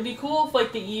whatnot, it'd be cool if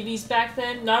like the Eevees back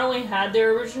then not only had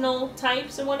their original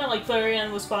types and whatnot, like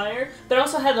Flareon was fire, but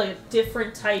also had like a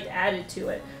different type added to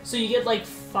it. So you get like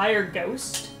Fire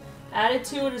Ghost added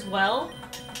to it as well.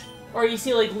 Or you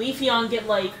see like Leafeon get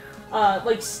like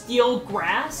Steel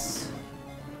Grass.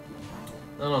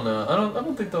 I don't know. I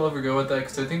don't think they'll ever go with that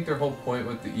because I think their whole point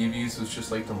with the Eevees was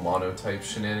just like the mono-type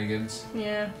shenanigans.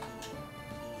 Yeah.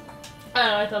 I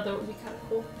don't know, I thought that would be kind of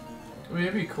cool. I mean,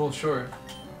 it'd be cool, sure.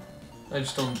 I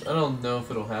don't know if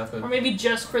it'll happen. Or maybe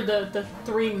just for the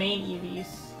 3 main Eevees.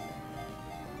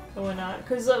 and whatnot.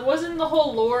 Because wasn't the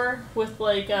whole lore with,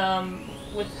 like,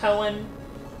 with Hoenn?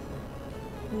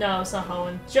 No, it's not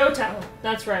Hoenn. Johto!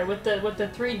 That's right, with the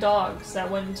 3 dogs that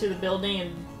went into the building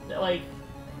and, like,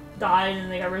 died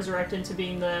and they got resurrected into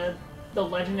being the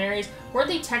legendaries. Weren't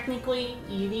they technically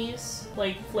Eevees?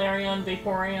 Like, Flareon,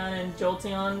 Vaporeon, and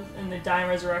Jolteon, and they die in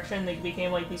resurrection, they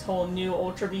became, like, these whole new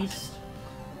Ultra Beast.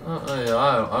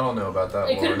 Yeah, I don't know about that.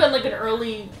 It could have been like an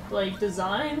early like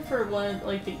design for one of,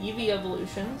 like the Eevee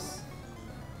evolutions.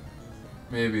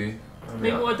 Maybe. I mean,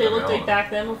 Maybe what they looked like back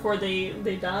then before they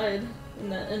died in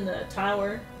the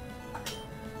tower.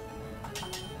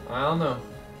 I don't know.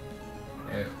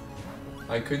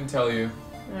 I couldn't tell you.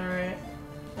 All right.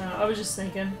 I was just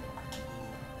thinking.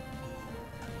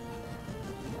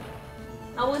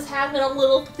 I was having a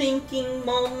little thinking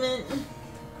moment.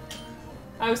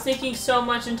 I was thinking so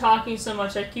much and talking so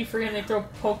much, I keep forgetting to throw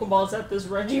Pokeballs at this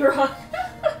Regirock.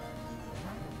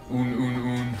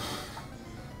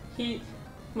 He...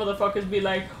 Motherfuckers be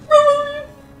like...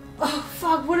 Oh,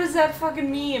 fuck, what is that fucking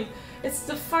meme? It's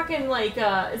the fucking, like,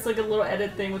 it's like a little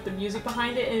edit thing with the music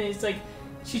behind it, and it's like,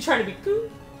 she's trying to be cool,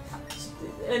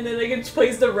 and then like, it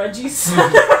plays the Reggie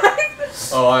sound.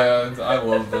 Oh, I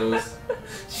love those.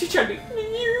 She tried to be...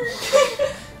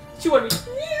 She wanted to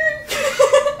be...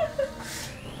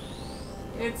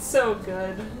 It's so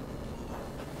good.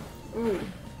 Ooh.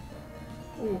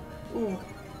 Ooh. Ooh.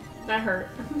 That hurt.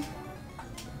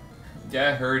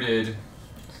 That hurted.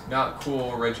 Not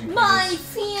cool, Reggie. My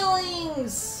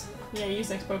feelings! Yeah, use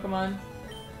next Pokemon.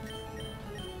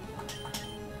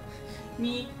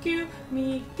 Miku,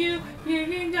 Miku, you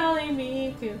can call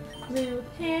me Miku. Blue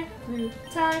hair, blue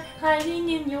tie, hiding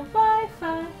in your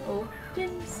Wi-Fi.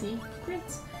 Open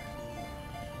secrets.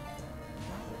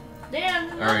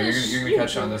 Damn. Alright, you're gonna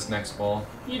catch on this next ball.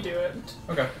 You do it.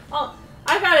 Okay. Oh,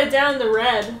 I got it down the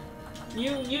red.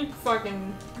 You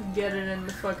fucking get it in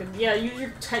the fucking... Yeah, use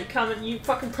your tight comment. You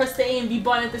fucking press the A and B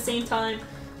button at the same time.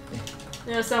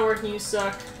 Yeah, it's not working, you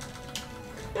suck.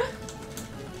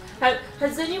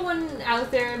 Has anyone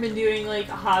out there been doing, like,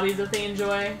 hobbies that they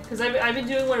enjoy? Because I've been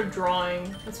doing one of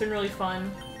drawing. It's been really fun.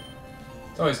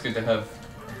 It's always good to have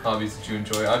hobbies that you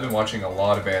enjoy. I've been watching a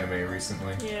lot of anime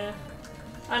recently. Yeah.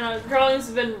 I don't know, drawing's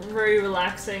been very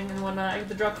relaxing and whatnot. I get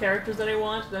to draw characters that I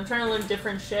want, but I'm trying to learn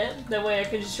different shit. That way I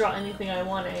can just draw anything I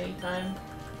want at any time.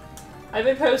 I've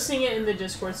been posting it in the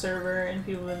Discord server, and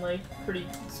people have been, like, pretty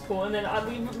cool. And then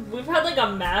we've had, like, a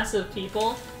mass of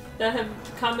people that have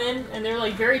come in, and they're,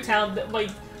 like, very talented.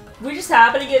 Like, we just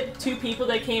happen to get 2 people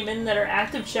that came in that are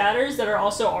active chatters that are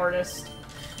also artists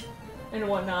and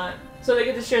whatnot. So they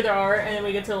get to share their art, and then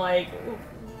we get to, like,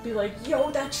 be like,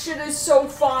 yo, that shit is so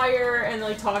fire, and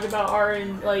like talk about art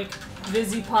and like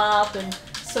VisiPop and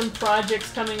some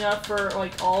projects coming up for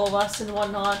like all of us and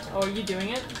whatnot. Oh, are you doing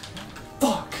it?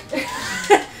 Fuck!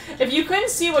 If you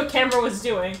couldn't see what camera was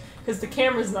doing, because the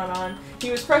camera's not on, he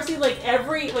was pressing like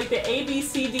every, like the A, B,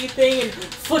 C, D thing and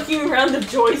flicking around the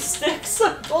joysticks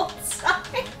on both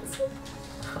sides.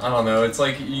 I don't know, it's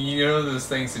like, you know those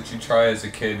things that you try as a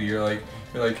kid, you're like,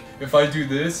 if I do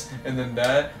this and then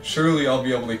that, surely I'll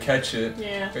be able to catch it.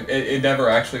 Yeah. It never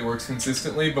actually works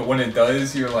consistently, but when it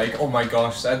does, you're like, oh my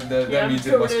gosh, that means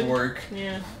it must work.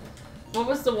 Yeah. What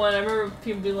was the one? I remember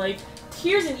people be like,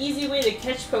 here's an easy way to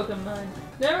catch Pokemon.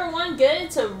 Number 1, get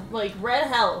it to, like, red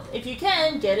health. If you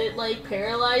can, get it, like,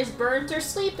 paralyzed, burnt, or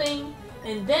sleeping.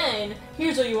 And then,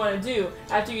 here's what you want to do.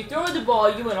 After you throw the ball,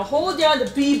 you want to hold down the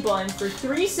B button for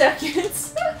 3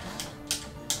 seconds.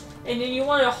 And then you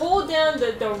want to hold down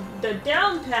the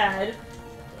down pad,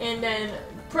 and then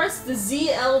press the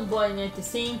ZL button at the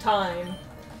same time.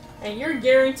 And you're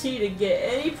guaranteed to get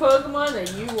any Pokemon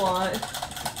that you want.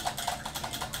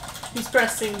 He's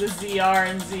pressing the ZR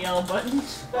and ZL button.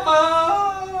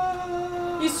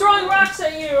 Ah! He's throwing rocks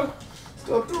at you!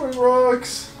 Stop throwing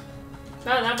rocks!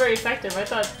 No, not very effective. I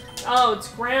thought... Oh, it's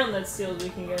ground that Steel's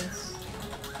weak against.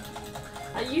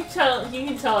 You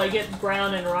can tell I get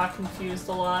ground and rock confused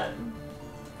a lot.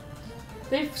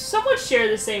 They somewhat share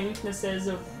the same weaknesses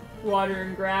of water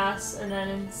and grass, and then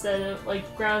instead of,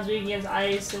 like, ground's weak against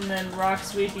ice, and then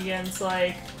rock's weak against,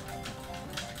 like,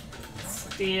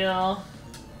 steel,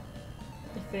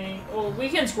 I think. Oh,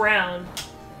 weak against ground.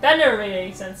 That never made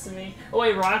any sense to me. Oh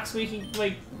wait, rock's weak,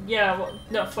 like, yeah, well,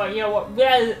 no, fuck, yeah, what,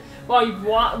 yeah,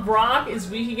 well, rock is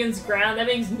weak against ground, that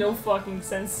makes no fucking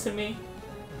sense to me.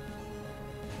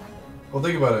 Well,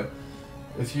 think about it.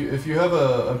 If you have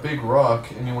a big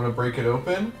rock and you want to break it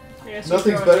open,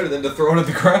 nothing's better than to throw it at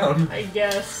the ground. I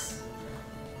guess.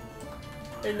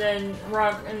 And then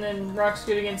rock's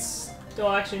good against.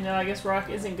 Well, actually, no. I guess rock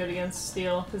isn't good against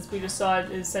steel because we just saw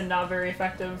it is said not very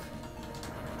effective.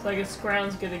 So I guess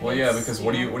ground's good against. Well, yeah, because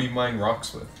steel. what do you mine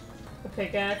rocks with? A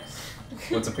pickaxe.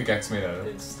 What's a pickaxe made out of?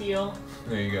 It's steel.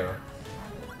 There you go.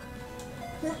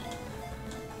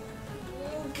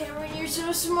 Cameron, you're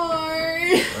so smart!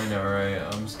 I know, right?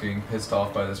 I'm just getting pissed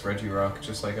off by this Regirock,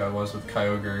 just like I was with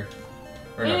Kyogre.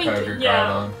 Or not Kyogre, yeah.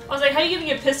 Groudon. I was like, how are you gonna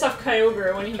get pissed off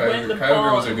Kyogre when he went the Kyogre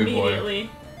ball was a good boy. immediately?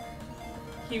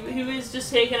 He was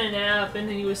just taking a nap, and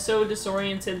then he was so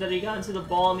disoriented that he got into the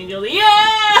ball immediately.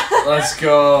 Yeah! Let's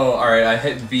go! Alright, I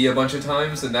hit V a bunch of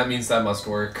times, and that means that must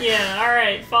work. Yeah,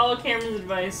 alright. Follow Cameron's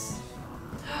advice.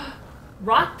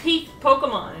 Rock Peak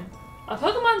Pokemon. A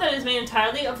Pokemon that is made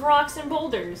entirely of rocks and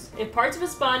boulders. If parts of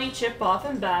its body chip off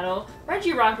in battle,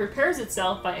 Regirock repairs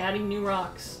itself by adding new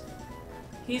rocks.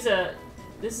 This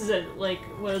is a, like,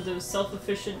 one of those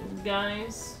self-efficient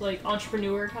guys? Like,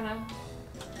 entrepreneur, kind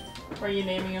of? Or are you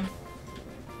naming him?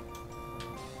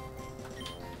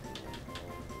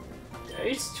 Are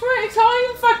you calling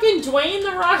him fucking Dwayne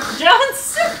The Rock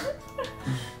Johnson?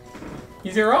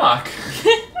 He's a rock.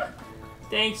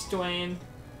 Thanks, Dwayne.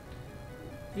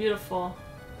 Beautiful.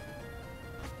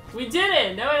 We did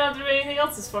it! Now we don't have to do anything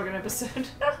else this fucking episode.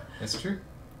 That's true.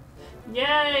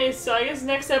 Yay! So I guess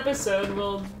next episode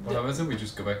we'll... What happens if we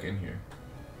just go back in here?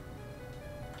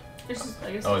 It's just,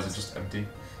 I guess Oh, is it just empty?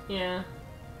 Yeah.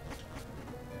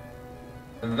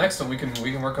 And the next one we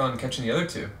can work on catching the other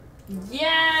two.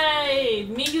 Yay!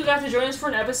 Miku got to join us for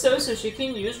an episode so she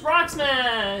can use Rock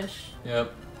Smash!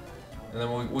 Yep. And then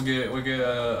we'll get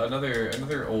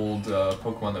another old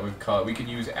Pokemon that we've caught. We can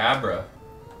use Abra.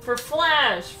 For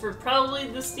Flash, for probably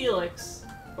the Steelix.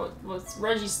 What's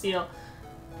Registeel?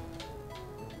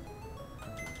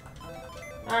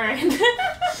 Alright.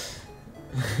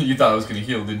 You thought I was gonna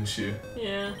heal, didn't you?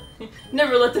 Yeah.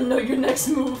 Never let them know your next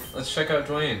move. Let's check out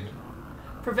Dwayne.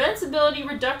 Prevents ability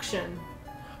reduction.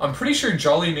 I'm pretty sure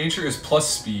Jolly Nature is plus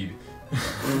speed.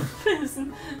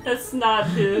 That's not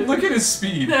his. Look at his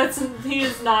speed. He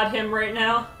is not him right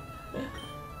now.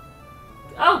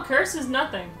 Oh, Curse is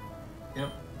nothing.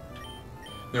 Yep.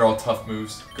 They're all tough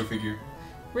moves. Go figure.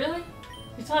 Really?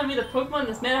 You're telling me the Pokemon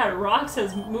that's made out of rocks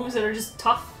has moves that are just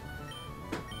tough?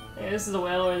 Yeah, this is the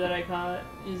Wailord that I caught.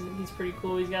 He's pretty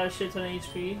cool. He's got a shit ton of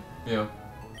HP. Yeah.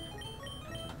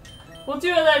 We'll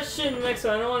do all that shit in the next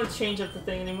one. I don't want to change up the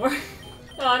thing anymore.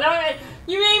 Oh, now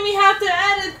you made me have to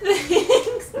edit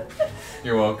things!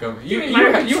 You're welcome. You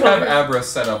have Abra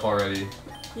set up already.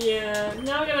 Yeah,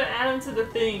 now I'm gonna add him to the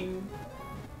thing.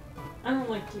 I don't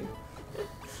like you.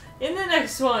 In the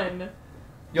next one.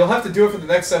 You'll have to do it for the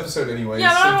next episode anyway. Yeah,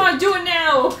 but I don't want to do it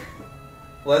now!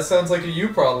 Well, that sounds like a you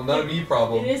problem, not a me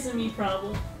problem. It is a me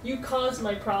problem. You caused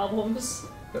my problems.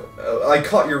 I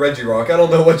caught your Regirock. I don't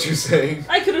know what you're saying.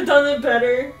 I could have done it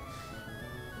better.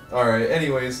 Alright,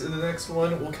 anyways, in the next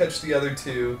one, we'll catch the other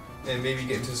two, and maybe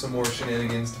get into some more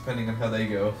shenanigans depending on how they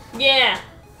go. Yeah.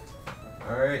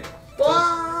 Alright.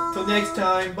 Bye. Till next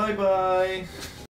time. Bye-bye.